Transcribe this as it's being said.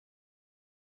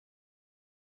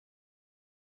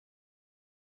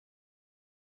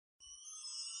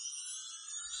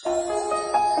The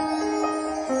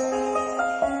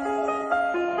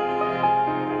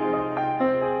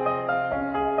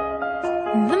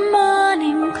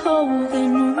morning cold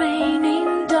and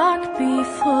raining, dark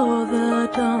before the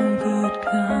dawn could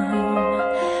come.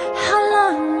 How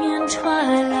long in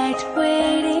twilight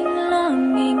waiting,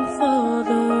 longing for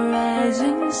the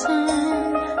rising sun.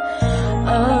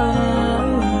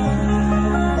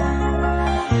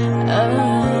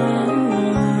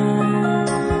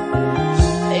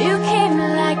 You came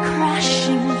like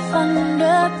crashing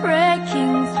thunder,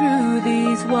 breaking through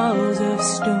these walls of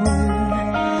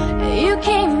stone. You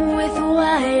came with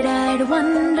wide-eyed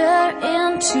wonder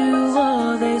into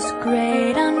all this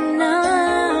great unknown.